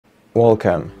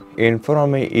Welcome. In front of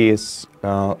me is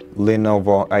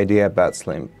LENOVO IdeaPad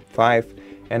Slim 5,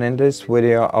 and in this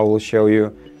video I will show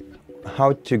you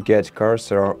how to get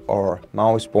cursor or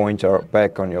mouse pointer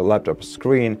back on your laptop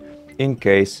screen in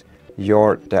case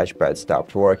your touchpad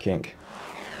stopped working.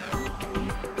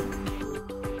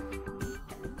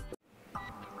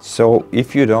 So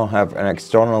if you don't have an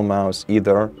external mouse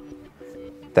either,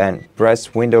 then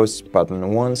press Windows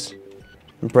button once,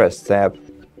 press Tab,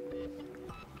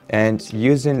 and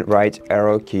using right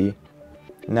arrow key,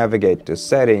 navigate to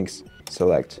Settings,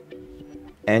 select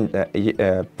and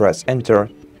press Enter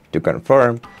to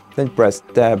confirm, then press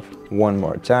Tab one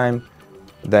more time,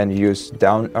 then use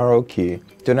down arrow key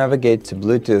to navigate to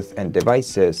Bluetooth and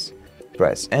devices,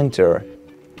 press Enter,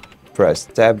 press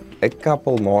Tab a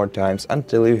couple more times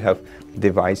until you have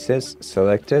devices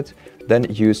selected, then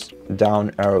use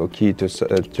down arrow key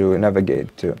to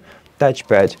navigate to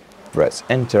Touchpad, press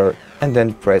Enter, and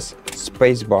then press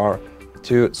spacebar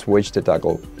to switch the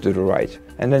toggle to the right,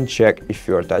 and then check if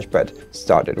your touchpad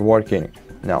started working.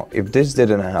 Now, if this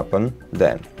didn't happen,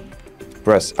 then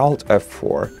press Alt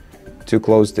F4 to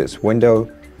close this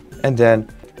window, and then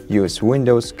use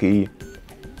Windows key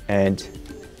and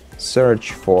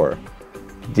search for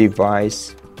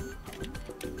Device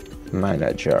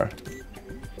Manager.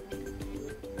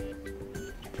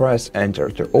 Press Enter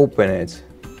to open it,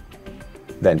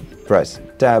 then press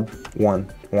Tab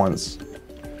once.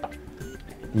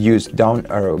 Use down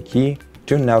arrow key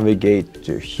to navigate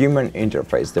to Human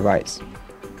Interface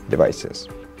devices.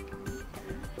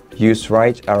 Use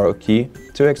right arrow key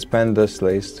to expand this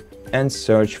list and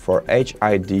search for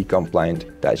HID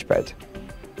compliant touchpad.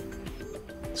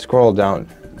 Scroll down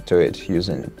to it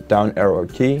using down arrow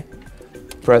key,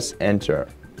 press Enter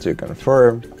to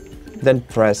confirm, then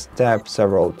press Tab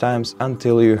several times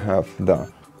until you have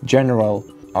the General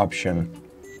option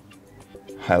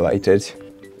highlighted.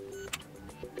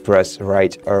 Press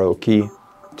right arrow key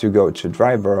to go to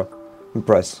driver,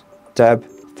 press Tab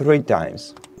 3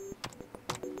 times.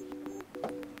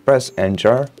 Press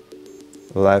Enter,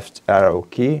 left arrow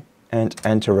key and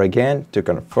Enter again to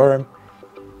confirm,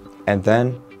 and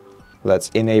then let's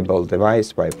enable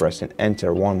device by pressing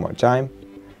Enter one more time,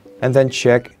 and then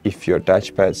check if your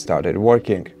touchpad started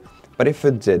working. But if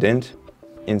it didn't,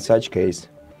 in such case,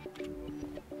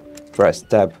 press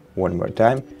Tab one more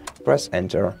time, press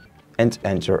Enter and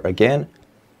Enter again,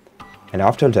 and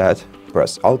after that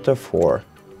press Alt F4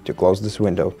 to close this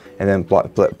window, and then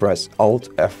press Alt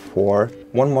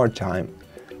F4 one more time.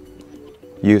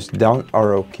 Use down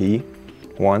arrow key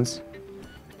once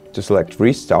to select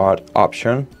Restart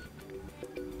option,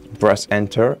 press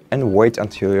Enter and wait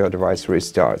until your device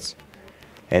restarts,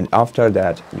 and after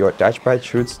that your touchpad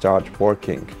should start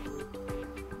working.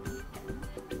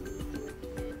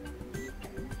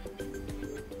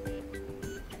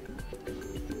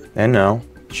 And now,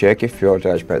 check if your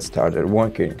touchpad started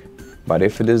working. But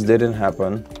if this didn't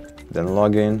happen, then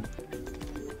log in.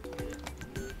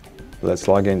 Let's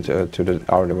log into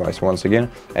our device once again.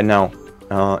 And now,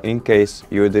 in case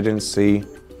you didn't see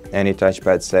any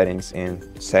touchpad settings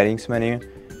in Settings menu,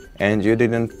 and you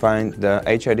didn't find the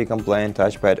HID compliant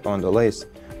touchpad on the list,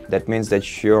 that means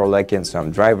that you're lacking some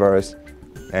drivers.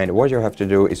 And what you have to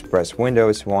do is press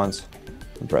Windows once,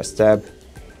 press Tab,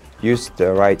 use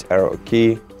the right arrow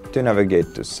key to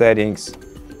navigate to Settings,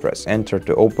 press Enter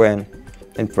to open,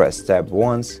 and press Tab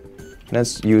once.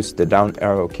 Let's use the down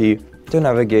arrow key to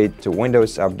navigate to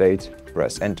Windows Update,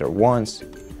 press Enter once,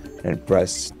 and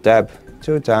press Tab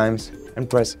 2 times, and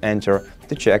press Enter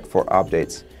to check for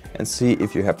updates and see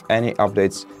if you have any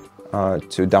updates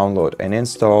to download and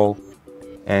install.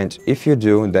 And if you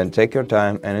do, then take your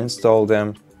time and install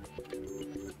them.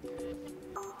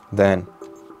 Then,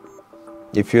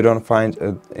 if you don't find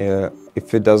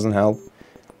if it doesn't help,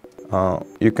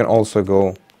 you can also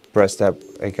go press Tab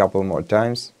a couple more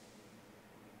times.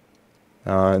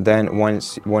 Then when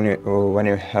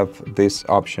you have this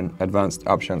option, advanced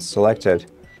options selected,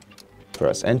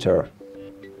 press Enter.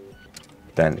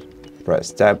 Then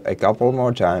press Tab a couple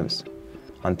more times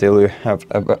until you have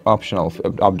optional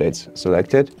updates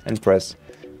selected, and press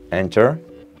Enter.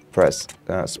 Press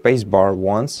spacebar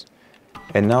once,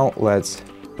 and now let's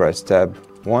press Tab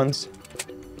once,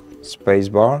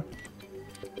 spacebar,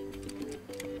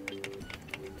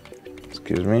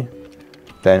 excuse me,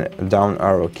 then down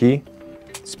arrow key,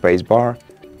 spacebar,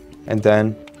 and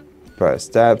then press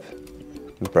Tab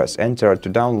and press Enter to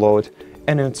download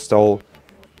and install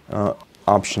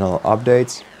optional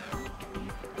updates.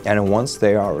 And once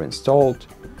they are installed,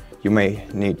 you may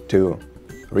need to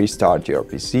restart your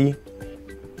PC.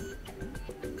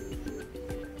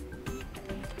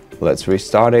 Let's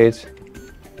restart it.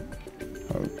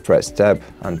 press tab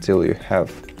until you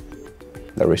have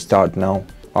the Restart Now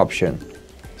option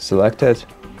selected,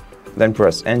 then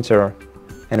press enter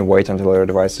and wait until your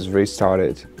device is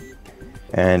restarted.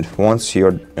 And once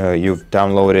you've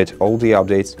downloaded all the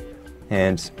updates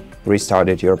and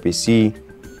restarted your PC,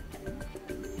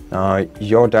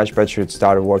 your touchpad should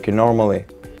start working normally.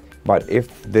 But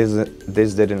if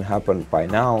this didn't happen by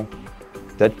now,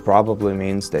 that probably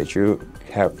means that you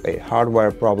have a hardware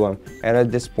problem, and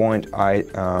at this point I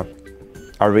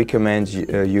recommend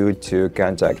you to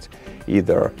contact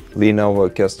either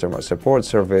Lenovo customer support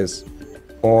service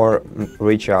or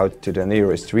reach out to the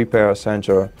nearest repair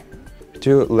center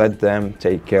to let them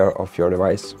take care of your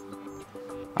device.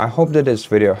 I hope that this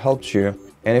video helped you,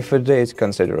 and if it did,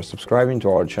 consider subscribing to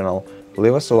our channel,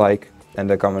 leave us a like and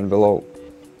a comment below,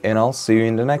 and I'll see you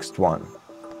in the next one.